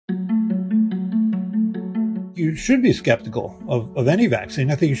you should be skeptical of any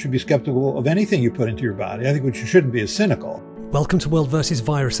vaccine. I think you should be skeptical of anything you put into your body. I think what you shouldn't be is cynical. Welcome to World vs.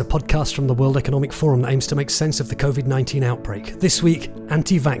 Virus, a podcast from the World Economic Forum that aims to make sense of the COVID-19 outbreak. This week,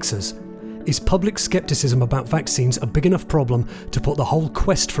 Antivaxxers. Is public scepticism about vaccines a big enough problem to put the whole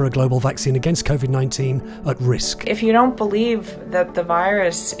quest for a global vaccine against COVID-19 at risk? If you don't believe that the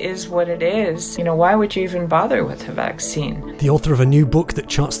virus is what it is, why would you even bother with a vaccine? The author of a new book that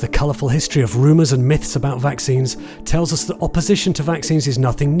charts the colourful history of rumours and myths about vaccines tells us that opposition to vaccines is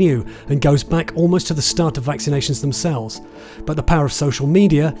nothing new and goes back almost to the start of vaccinations themselves. But the power of social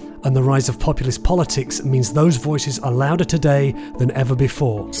media and the rise of populist politics means those voices are louder today than ever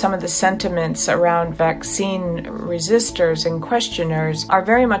before. Some of the sentiments around vaccine resistors and questioners are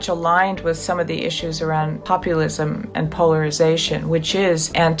very much aligned with some of the issues around populism and polarization, which is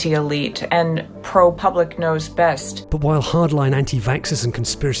anti-elite and pro-public knows best. But while hardline anti-vaxxers and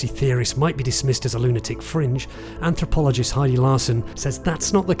conspiracy theorists might be dismissed as a lunatic fringe, anthropologist Heidi Larson says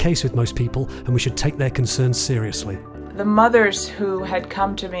that's not the case with most people and we should take their concerns seriously. The mothers who had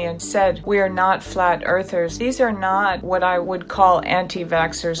come to me and said, we are not flat earthers, these are not what I would call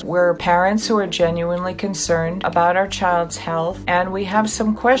anti-vaxxers. We're parents who are genuinely concerned about our child's health, and we have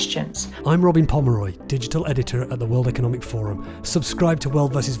some questions. I'm Robin Pomeroy, digital editor at the World Economic Forum. Subscribe to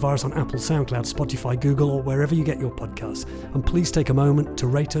World vs. Virus on Apple, SoundCloud, Spotify, Google, or wherever you get your podcasts. And please take a moment to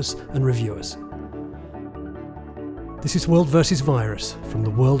rate us and review us. This is World vs. Virus from the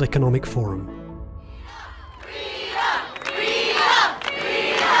World Economic Forum.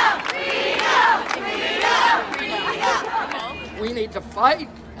 We need to fight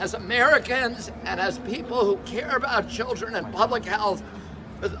as Americans and as people who care about children and public health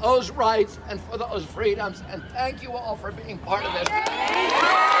for those rights and for those freedoms. And thank you all for being part of this.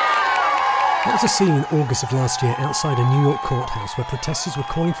 That was a scene in August of last year outside a New York courthouse where protesters were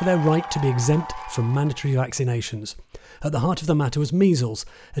calling for their right to be exempt from mandatory vaccinations. At the heart of the matter was measles,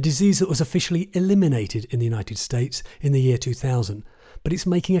 a disease that was officially eliminated in the United States in the year 2000. But it's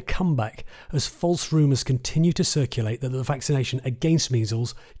making a comeback as false rumours continue to circulate that the vaccination against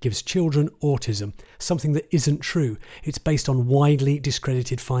measles gives children autism, something that isn't true. It's based on widely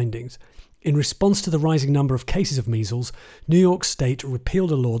discredited findings. In response to the rising number of cases of measles, New York State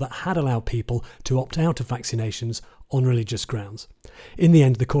repealed a law that had allowed people to opt out of vaccinations on religious grounds. In the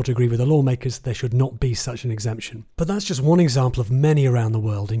end, the court agreed with the lawmakers there should not be such an exemption. But that's just one example of many around the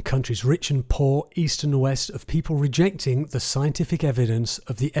world, in countries rich and poor, east and west, of people rejecting the scientific evidence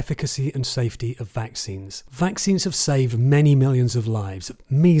of the efficacy and safety of vaccines. Vaccines have saved many millions of lives.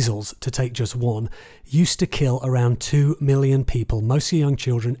 Measles, to take just one, used to kill around 2 million people, mostly young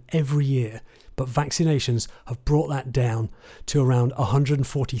children, every year. But vaccinations have brought that down to around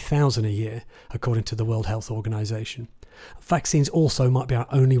 140,000 a year, according to the World Health Organization. Vaccines also might be our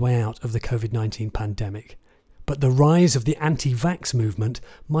only way out of the COVID-19 pandemic. But the rise of the anti-vax movement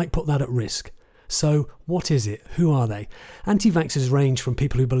might put that at risk. So what is it? Who are they? Anti-vaxxers range from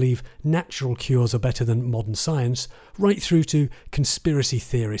people who believe natural cures are better than modern science, right through to conspiracy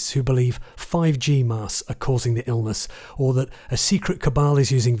theorists who believe 5G masks are causing the illness, or that a secret cabal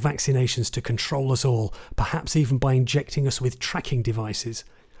is using vaccinations to control us all, perhaps even by injecting us with tracking devices.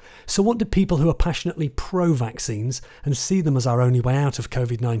 So what do people who are passionately pro-vaccines and see them as our only way out of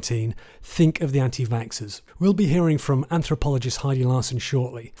COVID-19 think of the anti-vaxxers? We'll be hearing from anthropologist Heidi Larson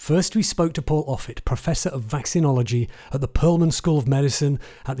shortly. First, we spoke to Paul Offit, Professor of Vaccinology at the Perlman School of Medicine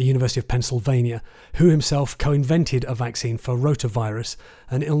at the University of Pennsylvania, who himself co-invented a vaccine for rotavirus,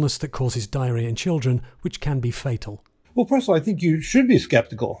 an illness that causes diarrhea in children, which can be fatal. Well, first of all, I think you should be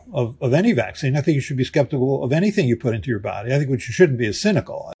skeptical of any vaccine. I think you should be skeptical of anything you put into your body. I think what you shouldn't be is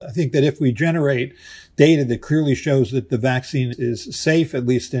cynical. I think that if we generate data that clearly shows that the vaccine is safe, at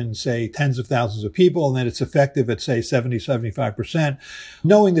least in, say, tens of thousands of people, and that it's effective at, say, 75%,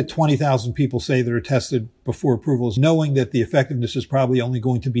 knowing that 20,000 people say that are tested before approvals, knowing that the effectiveness is probably only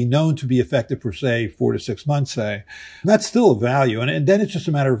going to be known to be effective for, say, 4 to 6 months, say, that's still a value. And then it's just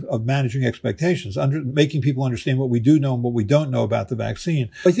a matter of managing expectations, making people understand what we do know and what we don't know about the vaccine.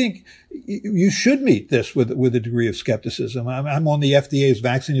 I think you should meet this with a degree of skepticism. I'm on the FDA's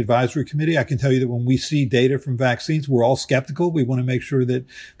Vaccine Advisory Committee. I can tell you that when we see data from vaccines, we're all skeptical. We want to make sure that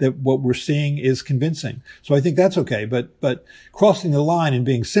what we're seeing is convincing. So I think that's okay. But crossing the line and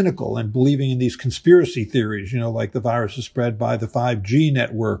being cynical and believing in these conspiracy theories, like the virus is spread by the 5G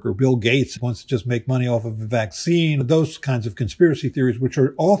network or Bill Gates wants to just make money off of a vaccine, those kinds of conspiracy theories, which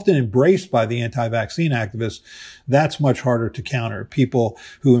are often embraced by the anti-vaccine activists, that's much harder to counter. People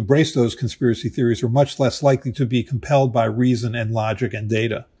who embrace those conspiracy theories are much less likely to be compelled by reason and logic and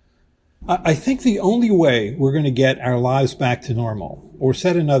data. I think the only way we're going to get our lives back to normal, or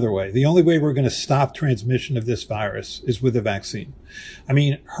said another way, the only way we're going to stop transmission of this virus is with a vaccine. I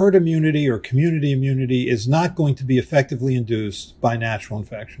mean, herd immunity or community immunity is not going to be effectively induced by natural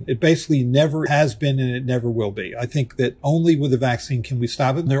infection. It basically never has been and it never will be. I think that only with a vaccine can we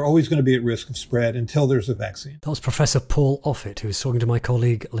stop it. They're always going to be at risk of spread until there's a vaccine. That was Professor Paul Offit, who was talking to my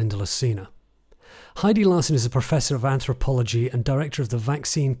colleague Linda Lucina. Heidi Larson is a professor of anthropology and director of the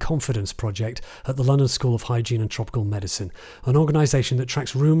Vaccine Confidence Project at the London School of Hygiene and Tropical Medicine, an organisation that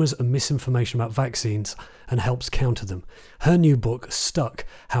tracks rumours and misinformation about vaccines and helps counter them. Her new book, Stuck,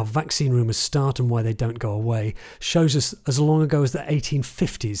 How Vaccine Rumours Start and Why They Don't Go Away, shows us as long ago as the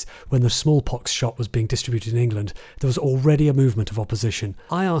 1850s, when the smallpox shot was being distributed in England, there was already a movement of opposition.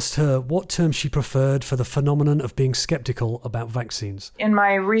 I asked her what term she preferred for the phenomenon of being sceptical about vaccines. In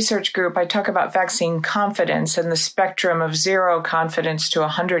my research group, I talk about vaccine confidence and the spectrum of 0 confidence to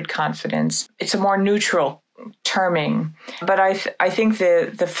 100 confidence. It's a more neutral terming. But I think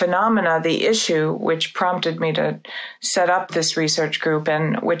the phenomena, the issue, which prompted me to set up this research group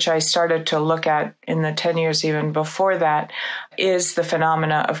and which I started to look at in the 10 years even before that, is the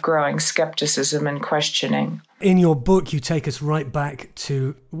phenomena of growing skepticism and questioning. In your book, you take us right back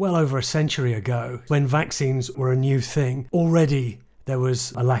to well over a century ago, when vaccines were a new thing. Already there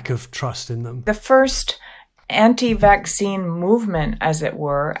was a lack of trust in them. The first anti-vaccine movement, as it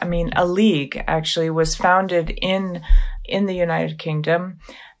were, a league actually, was founded in the United Kingdom,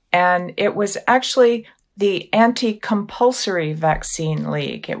 and it was actually the Anti-Compulsory Vaccine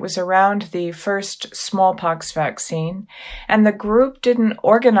League. It was around the first smallpox vaccine, and the group didn't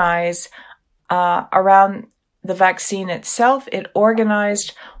organize around the vaccine itself. It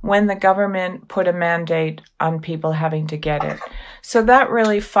organized when the government put a mandate on people having to get it. So that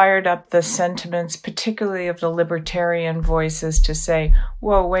really fired up the sentiments, particularly of the libertarian voices, to say,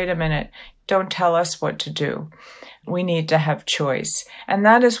 whoa, wait a minute, don't tell us what to do. We need to have choice. And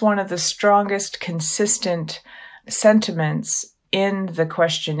that is one of the strongest, consistent sentiments in the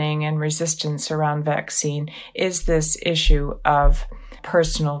questioning and resistance around vaccine, is this issue of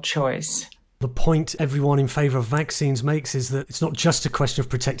personal choice. The point everyone in favour of vaccines makes is that it's not just a question of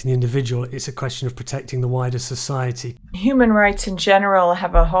protecting the individual, it's a question of protecting the wider society. Human rights in general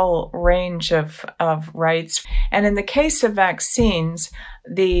have a whole range of rights. And in the case of vaccines,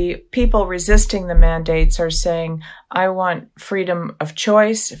 the people resisting the mandates are saying, I want freedom of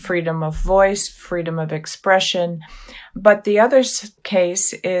choice, freedom of voice, freedom of expression. But the other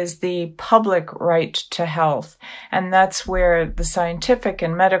case is the public right to health. And that's where the scientific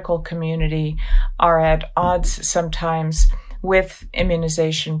and medical community are at odds sometimes with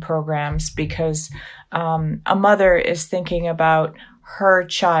immunization programs, because a mother is thinking about her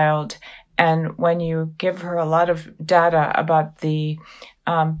child. And when you give her a lot of data about the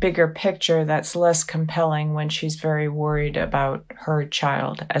bigger picture, that's less compelling when she's very worried about her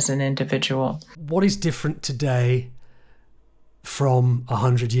child as an individual. What is different today from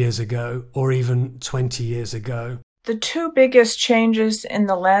 100 years ago or even 20 years ago? The two biggest changes in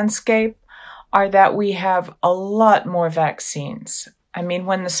the landscape are that we have a lot more vaccines.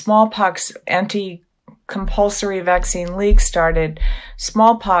 When the smallpox anti-compulsory vaccine league started,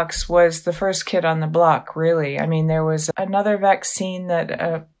 smallpox was the first kid on the block, really. There was another vaccine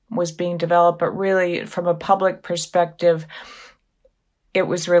that was being developed, but really from a public perspective, it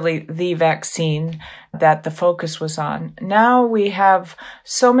was really the vaccine that the focus was on. Now we have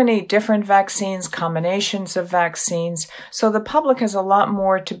so many different vaccines, combinations of vaccines, so the public has a lot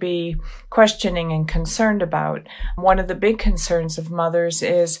more to be questioning and concerned about. One of the big concerns of mothers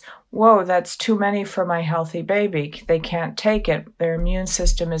is, whoa, that's too many for my healthy baby. They can't take it. Their immune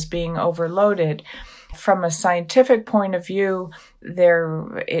system is being overloaded. From a scientific point of view,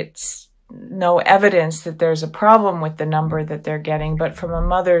 it's no evidence that there's a problem with the number that they're getting, but from a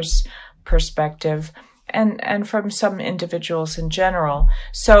mother's perspective and from some individuals in general.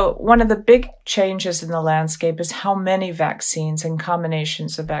 So one of the big changes in the landscape is how many vaccines and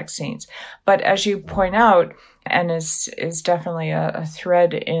combinations of vaccines. But as you point out, and is definitely a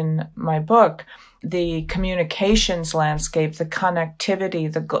thread in my book, the communications landscape, the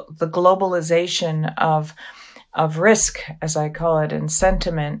connectivity, the globalization of risk, as I call it, and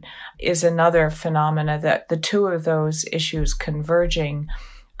sentiment, is another phenomena, that the two of those issues converging,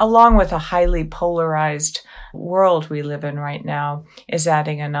 along with a highly polarized world we live in right now, is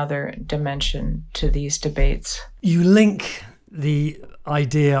adding another dimension to these debates. You link the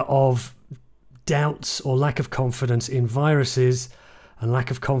idea of doubts or lack of confidence in viruses and lack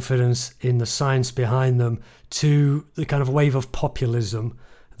of confidence in the science behind them to the kind of wave of populism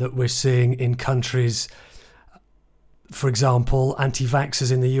that we're seeing in countries for example,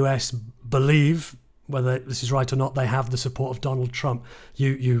 anti-vaxxers in the US believe, whether this is right or not, they have the support of Donald Trump.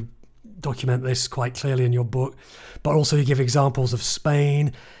 You document this quite clearly in your book, but also you give examples of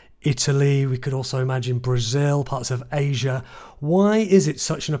Spain, Italy, we could also imagine Brazil, parts of Asia. Why is it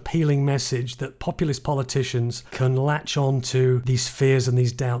such an appealing message that populist politicians can latch on to these fears and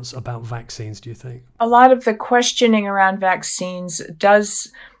these doubts about vaccines, do you think? A lot of the questioning around vaccines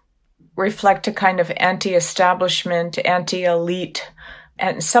does reflect a kind of anti-establishment, anti-elite,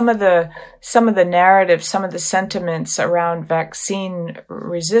 and some of the narrative, some of the sentiments around vaccine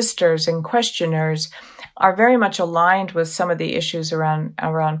resistors and questioners are very much aligned with some of the issues around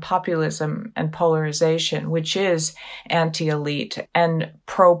populism and polarization, which is anti-elite and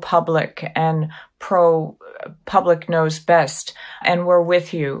pro-public and pro-public knows best, and we're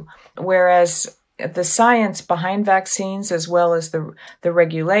with you. Whereas the science behind vaccines, as well as the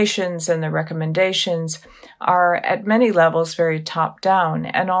regulations and the recommendations, are at many levels very top-down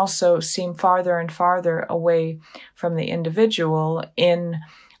and also seem farther and farther away from the individual in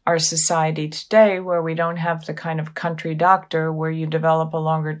our society today, where we don't have the kind of country doctor where you develop a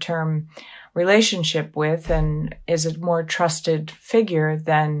longer-term relationship with and is a more trusted figure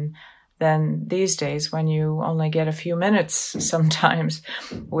than these days, when you only get a few minutes sometimes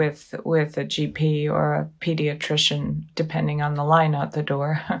with a GP or a pediatrician, depending on the line out the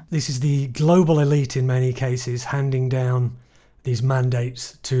door. This is the global elite in many cases handing down these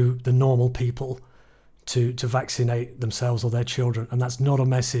mandates to the normal people to vaccinate themselves or their children. And that's not a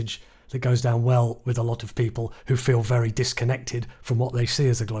message that goes down well with a lot of people who feel very disconnected from what they see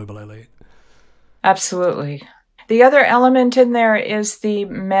as a global elite. Absolutely. The other element in there is the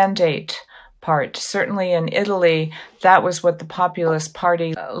mandate part. Certainly in Italy, that was what the Populist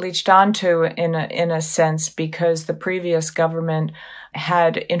Party leached onto in a sense, because the previous government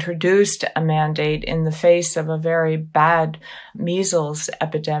had introduced a mandate in the face of a very bad measles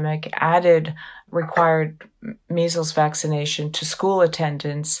epidemic, added required measles vaccination to school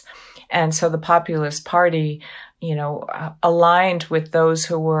attendance. And so the Populist Party, aligned with those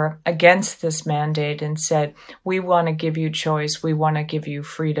who were against this mandate and said, we want to give you choice, we want to give you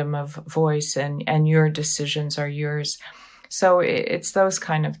freedom of voice, and your decisions are yours. So it's those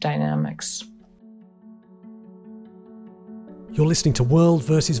kind of dynamics. You're listening to World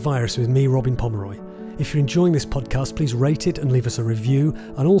vs. Virus with me, Robin Pomeroy. If you're enjoying this podcast, please rate it and leave us a review.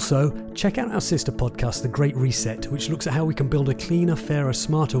 And also, check out our sister podcast, The Great Reset, which looks at how we can build a cleaner, fairer,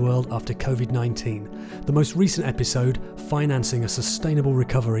 smarter world after COVID-19. The most recent episode, Financing a Sustainable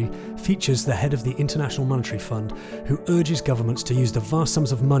Recovery, features the head of the International Monetary Fund, who urges governments to use the vast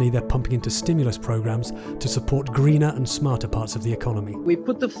sums of money they're pumping into stimulus programs to support greener and smarter parts of the economy. We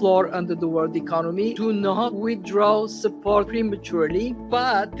put the floor under the world economy. Do not withdraw support prematurely,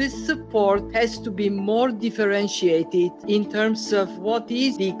 but this support has to be more differentiated in terms of what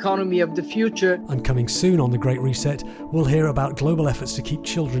is the economy of the future. And coming soon on The Great Reset, we'll hear about global efforts to keep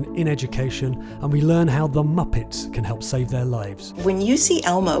children in education, and we learn how the Muppets can help save their lives. When you see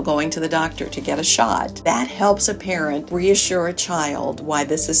Elmo going to the doctor to get a shot, that helps a parent reassure a child why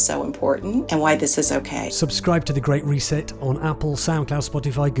this is so important and why this is okay. Subscribe to The Great Reset on Apple, SoundCloud,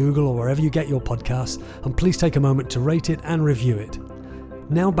 Spotify, Google, or wherever you get your podcasts, and please take a moment to rate it and review it.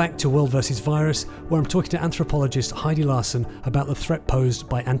 Now back to World vs. Virus, where I'm talking to anthropologist Heidi Larson about the threat posed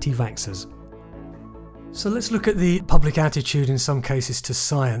by anti-vaxxers. So let's look at the public attitude in some cases to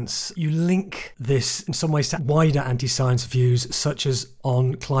science. You link this in some ways to wider anti-science views, such as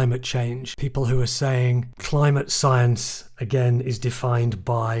on climate change. People who are saying climate science, again, is defined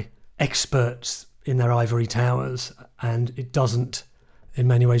by experts in their ivory towers, and it doesn't in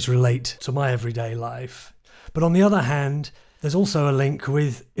many ways relate to my everyday life. But on the other hand, there's also a link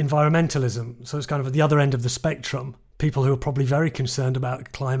with environmentalism. So it's kind of at the other end of the spectrum. People who are probably very concerned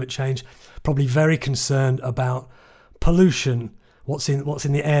about climate change, probably very concerned about pollution, what's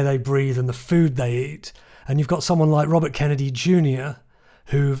in the air they breathe and the food they eat. And you've got someone like Robert Kennedy Jr.,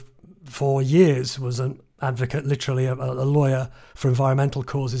 who for years was an advocate, literally a lawyer for environmental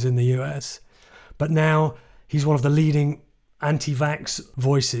causes in the US. But now he's one of the leading anti-vax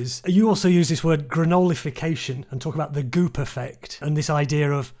voices. You also use this word granolification and talk about the goop effect and this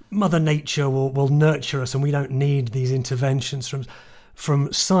idea of Mother Nature will nurture us and we don't need these interventions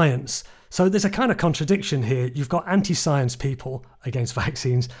from science. So there's a kind of contradiction here. You've got anti-science people against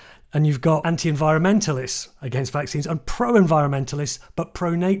vaccines, and you've got anti-environmentalists against vaccines, and pro-environmentalists but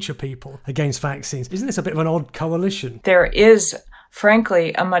pro-nature people against vaccines. Isn't this a bit of an odd coalition? There is,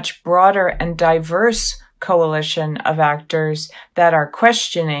 frankly, a much broader and diverse coalition of actors that are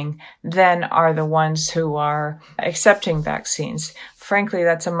questioning than are the ones who are accepting vaccines. frankly,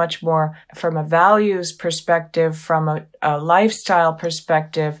 that's a much more, from a values perspective, from a lifestyle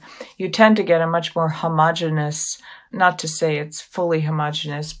perspective, you tend to get a much more homogeneous, not to say it's fully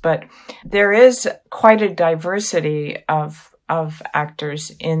homogeneous, but there is quite a diversity of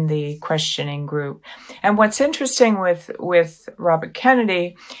actors in the questioning group. And what's interesting with Robert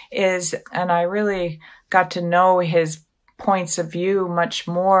Kennedy is, and I really got to know his points of view much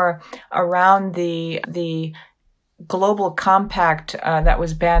more around the global compact that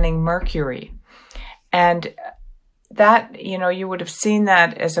was banning mercury. And that, you would have seen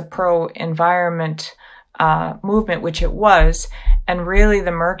that as a pro-environment movement, which it was. And really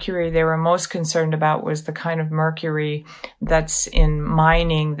the mercury they were most concerned about was the kind of mercury that's in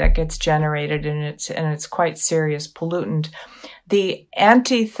mining that gets generated, and it's quite serious pollutant. The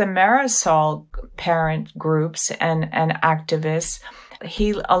anti-thimerosal parent groups and activists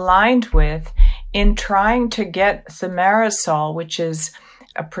he aligned with in trying to get thimerosal, which is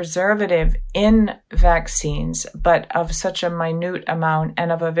a preservative in vaccines, but of such a minute amount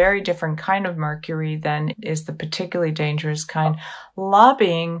and of a very different kind of mercury than is the particularly dangerous kind,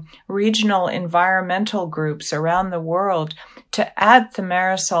 lobbying regional environmental groups around the world to add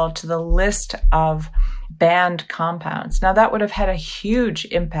thimerosal to the list of banned compounds. Now, that would have had a huge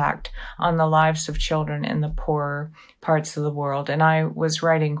impact on the lives of children in the poorer parts of the world. And I was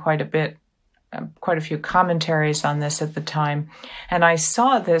writing quite a few commentaries on this at the time. And I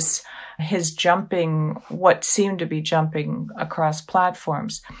saw his jumping, what seemed to be jumping across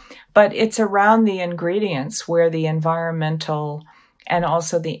platforms. But it's around the ingredients where the environmental and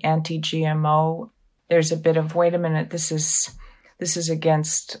also the anti-GMO, there's a bit of, wait a minute, this is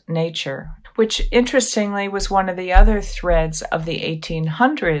against nature, which interestingly was one of the other threads of the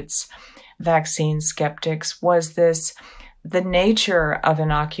 1800s vaccine skeptics, was this, the nature of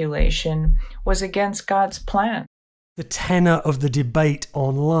inoculation was against God's plan. The tenor of the debate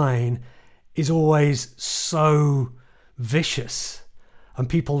online is always so vicious, and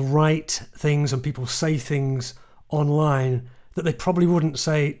people write things and people say things online that they probably wouldn't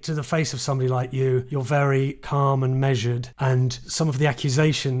say to the face of somebody like you. You're very calm and measured, and some of the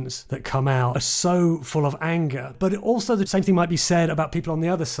accusations that come out are so full of anger. But also the same thing might be said about people on the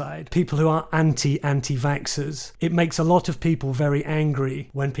other side, people who are anti-vaxxers. It makes a lot of people very angry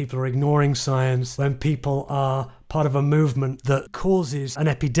when people are ignoring science, when people are part of a movement that causes an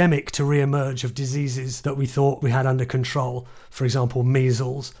epidemic to re-emerge of diseases that we thought we had under control. For example,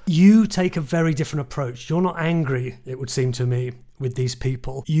 measles. You take a very different approach. You're not angry, it would seem to me, with these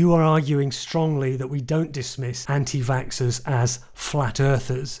people. You are arguing strongly that we don't dismiss anti-vaxxers as flat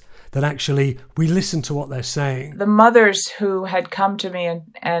earthers, that actually we listen to what they're saying. The mothers who had come to me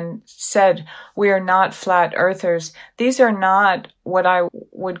and said, we are not flat earthers, these are not what I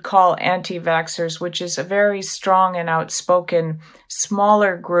would call anti-vaxxers, which is a very strong and outspoken,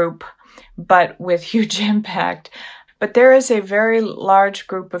 smaller group, but with huge impact. But there is a very large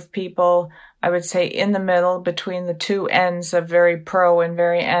group of people, I would say in the middle between the two ends of very pro and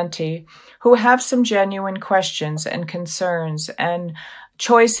very anti, who have some genuine questions and concerns and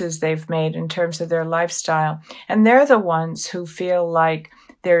choices they've made in terms of their lifestyle. And they're the ones who feel like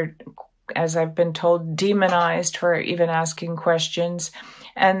they're, as I've been told, demonized for even asking questions.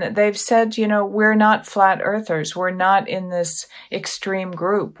 And they've said, we're not flat earthers. We're not in this extreme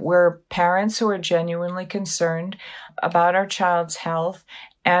group. We're parents who are genuinely concerned about our child's health,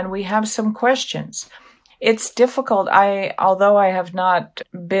 and we have some questions. It's difficult. Although I have not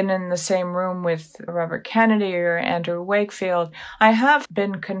been in the same room with Robert Kennedy or Andrew Wakefield, I have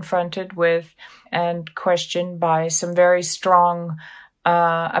been confronted with and questioned by some very strong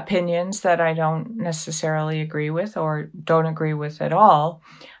opinions that I don't necessarily agree with or don't agree with at all.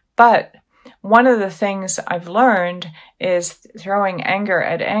 But one of the things I've learned is throwing anger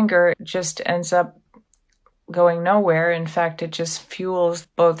at anger just ends up going nowhere. In fact, it just fuels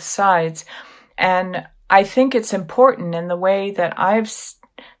both sides. And I think it's important in the way that I've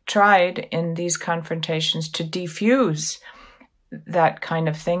tried in these confrontations to defuse that kind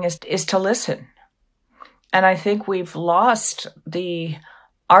of thing is to listen. And I think we've lost the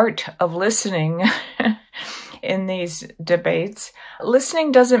art of listening in these debates.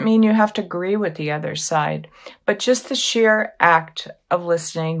 Listening doesn't mean you have to agree with the other side, but just the sheer act of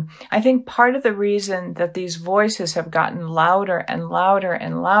listening. I think part of the reason that these voices have gotten louder and louder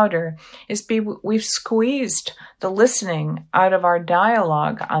and louder is we've squeezed the listening out of our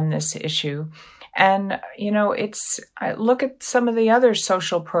dialogue on this issue. And, I look at some of the other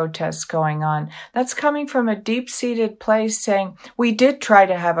social protests going on. That's coming from a deep-seated place saying, we did try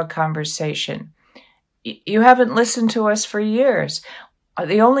to have a conversation. You haven't listened to us for years.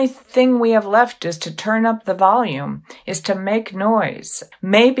 the only thing we have left is to turn up the volume, is to make noise.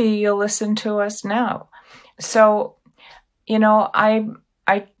 Maybe you'll listen to us now. So,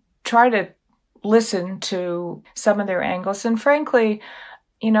 I try to listen to some of their angles. And frankly,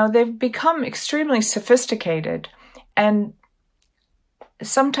 they've become extremely sophisticated. And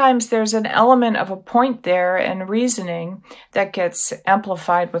sometimes there's an element of a point there and reasoning that gets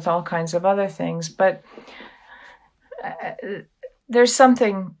amplified with all kinds of other things. But there's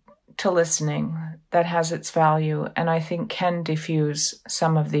something to listening that has its value, and I think can diffuse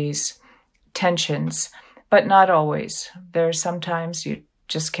some of these tensions, but not always. There's sometimes you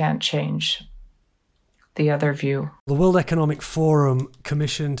just can't change the other view. The World Economic Forum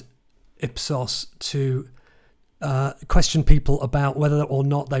commissioned Ipsos to question people about whether or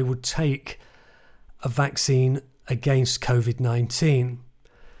not they would take a vaccine against COVID-19.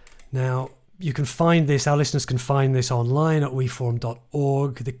 Now, you can find this, our listeners can find this online at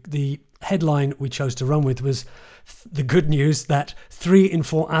weforum.org. The headline we chose to run with was the good news that 3 in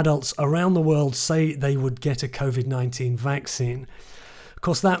 4 adults around the world say they would get a COVID-19 vaccine. Of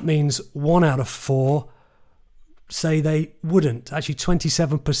course, that means 1 out of 4 say they wouldn't. Actually,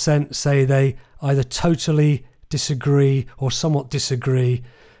 27% say they either totally disagree or somewhat disagree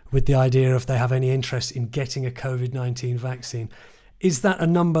with the idea if they have any interest in getting a COVID-19 vaccine. Is that a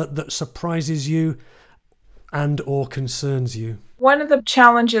number that surprises you and or concerns you? One of the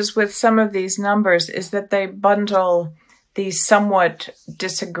challenges with some of these numbers is that they bundle the somewhat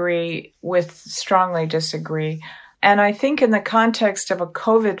disagree with strongly disagree. And I think in the context of a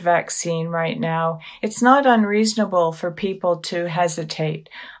COVID vaccine right now, it's not unreasonable for people to hesitate.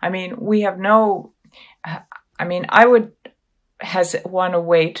 I would want to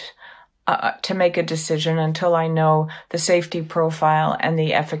wait to make a decision until I know the safety profile and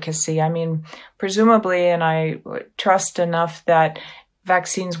the efficacy. Presumably, and I trust enough that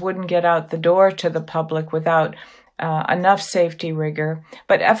vaccines wouldn't get out the door to the public without enough safety rigor.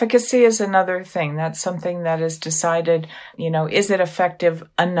 But efficacy is another thing. That's something that is decided, is it effective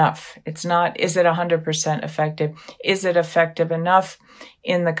enough? It's not, is it 100% effective? Is it effective enough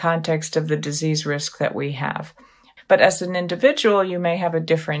in the context of the disease risk that we have? But as an individual, you may have a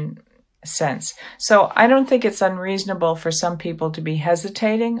different sense. So I don't think it's unreasonable for some people to be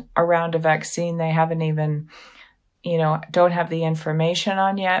hesitating around a vaccine they haven't even, don't have the information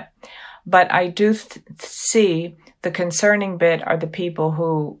on yet. But I do see the concerning bit are the people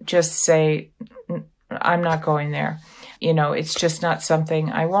who just say, I'm not going there. It's just not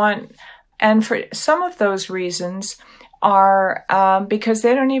something I want. And for some of those reasons are because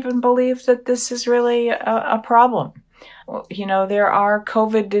they don't even believe that this is really a problem. There are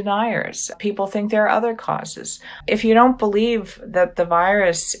COVID deniers. People think there are other causes. If you don't believe that the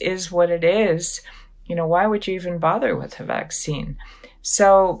virus is what it is, why would you even bother with a vaccine?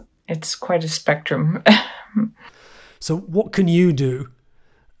 So it's quite a spectrum. So what can you do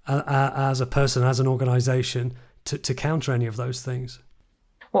as a person, as an organization, to counter any of those things?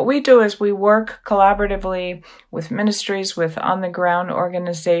 What we do is we work collaboratively with ministries, with on-the-ground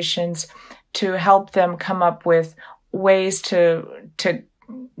organizations to help them come up with ways to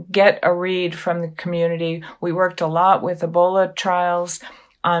get a read from the community. We worked a lot with Ebola trials,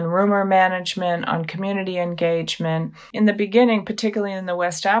 on rumor management, on community engagement. In the beginning, particularly in the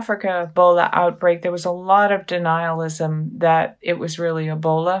West Africa Ebola outbreak, there was a lot of denialism that it was really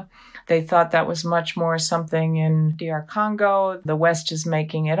Ebola. They thought that was much more something in DR Congo. The West is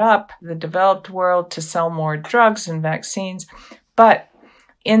making it up, the developed world, to sell more drugs and vaccines. But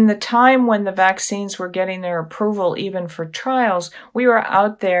in the time when the vaccines were getting their approval, even for trials, we were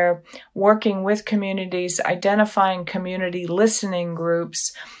out there working with communities, identifying community listening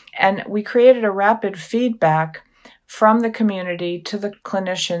groups, and we created a rapid feedback from the community to the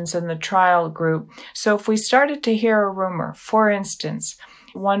clinicians in the trial group. So if we started to hear a rumor, for instance,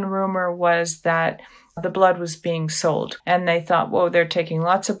 one rumor was that the blood was being sold, and they thought, whoa, they're taking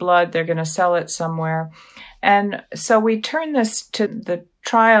lots of blood, they're going to sell it somewhere. And so we turned this to the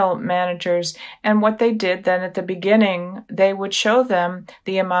trial managers, and what they did then at the beginning, they would show them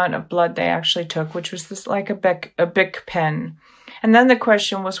the amount of blood they actually took, which was this like a Bic pen. And then the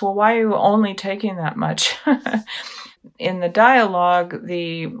question was, well, why are you only taking that much? In the dialogue,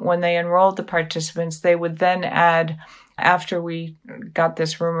 when they enrolled the participants, they would then add, after we got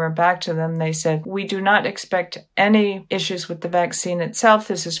this rumor back to them, they said, we do not expect any issues with the vaccine itself.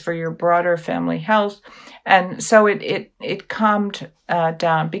 This is for your broader family health. And so it calmed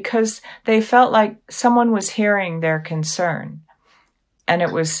down because they felt like someone was hearing their concern and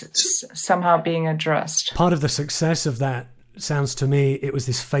it was somehow being addressed. Part of the success of that sounds to me it was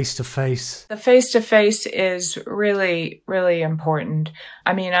this face-to-face. The face-to-face is really, really important.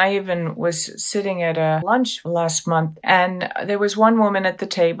 I mean, I even was sitting at a lunch last month, and there was one woman at the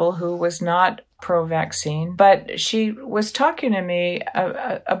table who was not pro-vaccine, but she was talking to me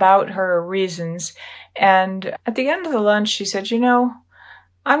about her reasons. And at the end of the lunch, she said,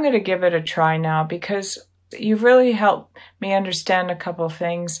 I'm going to give it a try now because you've really helped me understand a couple of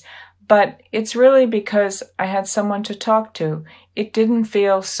things. But it's really because I had someone to talk to. It didn't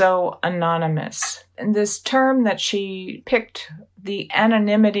feel so anonymous. And this term that she picked, the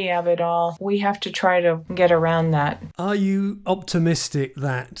anonymity of it all, we have to try to get around that. Are you optimistic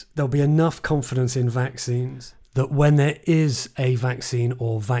that there'll be enough confidence in vaccines that when there is a vaccine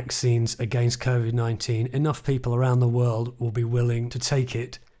or vaccines against COVID-19, enough people around the world will be willing to take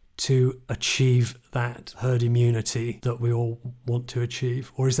it to achieve that herd immunity that we all want to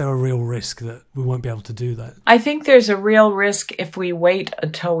achieve? Or is there a real risk that we won't be able to do that? I think there's a real risk if we wait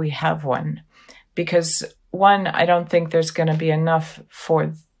until we have one. Because one, I don't think there's going to be enough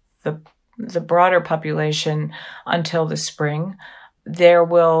for the broader population until the spring.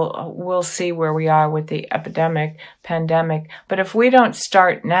 We'll see where we are with the pandemic. But if we don't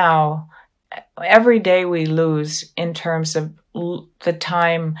start now, every day we lose in terms of the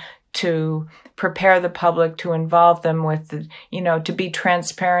time to prepare the public, to involve them with, to be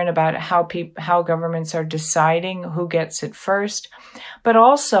transparent about how governments are deciding who gets it first. But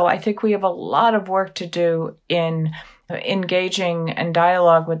also, I think we have a lot of work to do in engaging and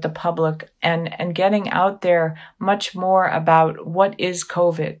dialogue with the public and getting out there much more about what is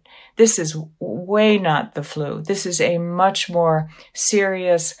COVID. This is way not the flu. This is a much more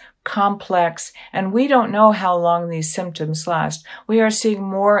serious, complex, and we don't know how long these symptoms last. We are seeing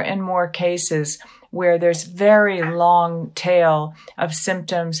more and more cases where there's very long tail of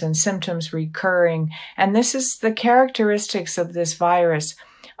symptoms and symptoms recurring. And this is the characteristics of this virus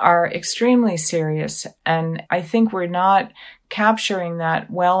are extremely serious. And I think we're not capturing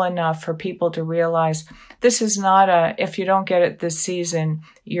that well enough for people to realize this is not if you don't get it this season,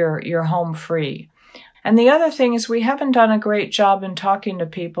 you're home free. And the other thing is we haven't done a great job in talking to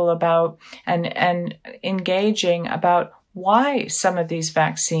people about and engaging about why some of these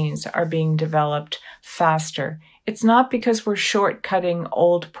vaccines are being developed faster. It's not because we're shortcutting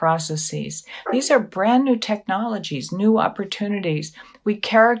old processes. These are brand new technologies, new opportunities. We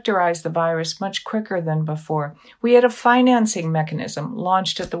characterize the virus much quicker than before. We had a financing mechanism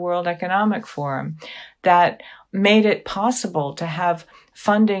launched at the World Economic Forum that made it possible to have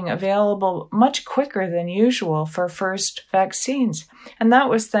funding available much quicker than usual for first vaccines. And that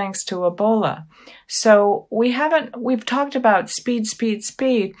was thanks to Ebola. So we've talked about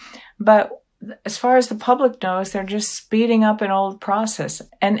speed, but as far as the public knows, they're just speeding up an old process.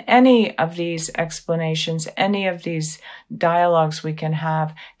 And any of these explanations, any of these dialogues we can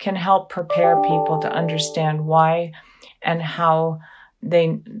have can help prepare people to understand why and how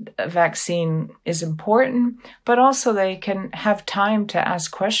a vaccine is important, but also they can have time to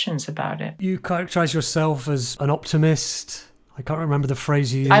ask questions about it. You characterize yourself as an optimist. I can't remember the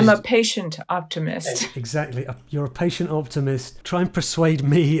phrase you used. I'm a patient optimist. Exactly. You're a patient optimist. Try and persuade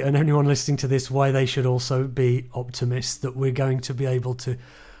me and anyone listening to this why they should also be optimists, that we're going to be able to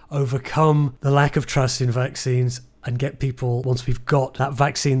overcome the lack of trust in vaccines and get people, once we've got that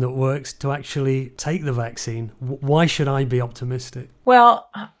vaccine that works, to actually take the vaccine. Why should I be optimistic? Well,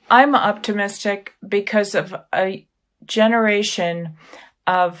 I'm optimistic because of a generation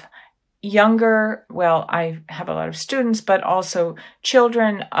of younger, I have a lot of students, but also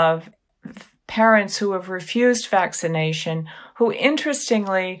children of parents who have refused vaccination, who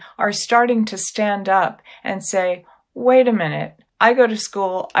interestingly are starting to stand up and say, wait a minute, I go to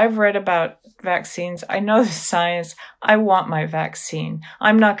school, I've read about vaccines, I know the science, I want my vaccine.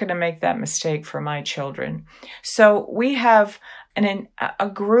 I'm not going to make that mistake for my children. So we have a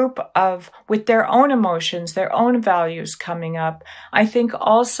group with their own emotions, their own values coming up. I think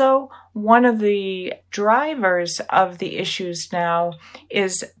also one of the drivers of the issues now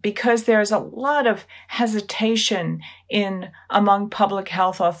is because there's a lot of hesitation among public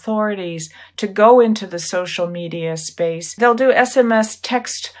health authorities to go into the social media space. They'll do SMS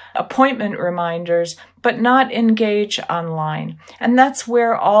text appointment reminders, but not engage online. And that's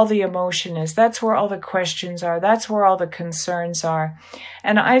where all the emotion is. That's where all the questions are. That's where all the concerns are.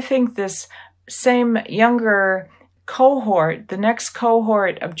 And I think this same younger cohort, the next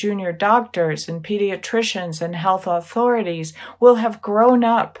cohort of junior doctors and pediatricians and health authorities will have grown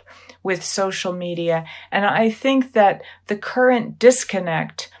up with social media. And I think that the current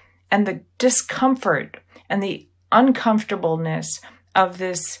disconnect and the discomfort and the uncomfortableness of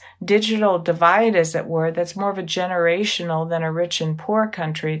this digital divide, as it were, that's more of a generational than a rich and poor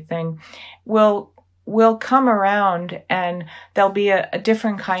country thing, will come around, and there'll be a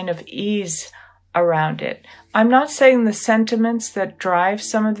different kind of ease around it. I'm not saying the sentiments that drive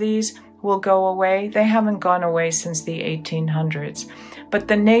some of these will go away. They haven't gone away since the 1800s. But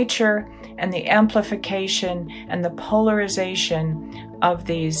the nature and the amplification and the polarization of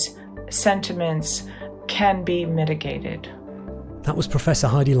these sentiments can be mitigated. That was Professor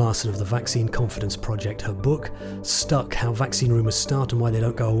Heidi Larson of the Vaccine Confidence Project. Her book, Stuck, How Vaccine Rumours Start and Why They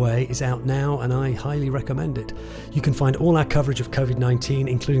Don't Go Away, is out now, and I highly recommend it. You can find all our coverage of COVID-19,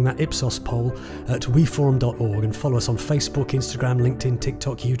 including that Ipsos poll, at weforum.org, and follow us on Facebook, Instagram, LinkedIn,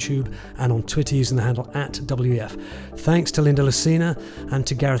 TikTok, YouTube, and on Twitter using the handle @WEF. Thanks to Linda Lucina and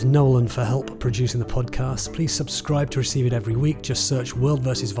to Gareth Nolan for help producing the podcast. Please subscribe to receive it every week. Just search World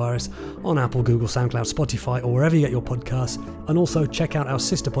vs. Virus on Apple, Google, SoundCloud, Spotify, or wherever you get your podcasts. And also check out our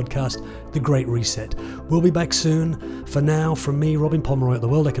sister podcast, The Great Reset. We'll be back soon. For now, from me, Robin Pomeroy at the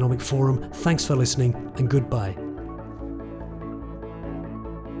World Economic Forum, thanks for listening and goodbye.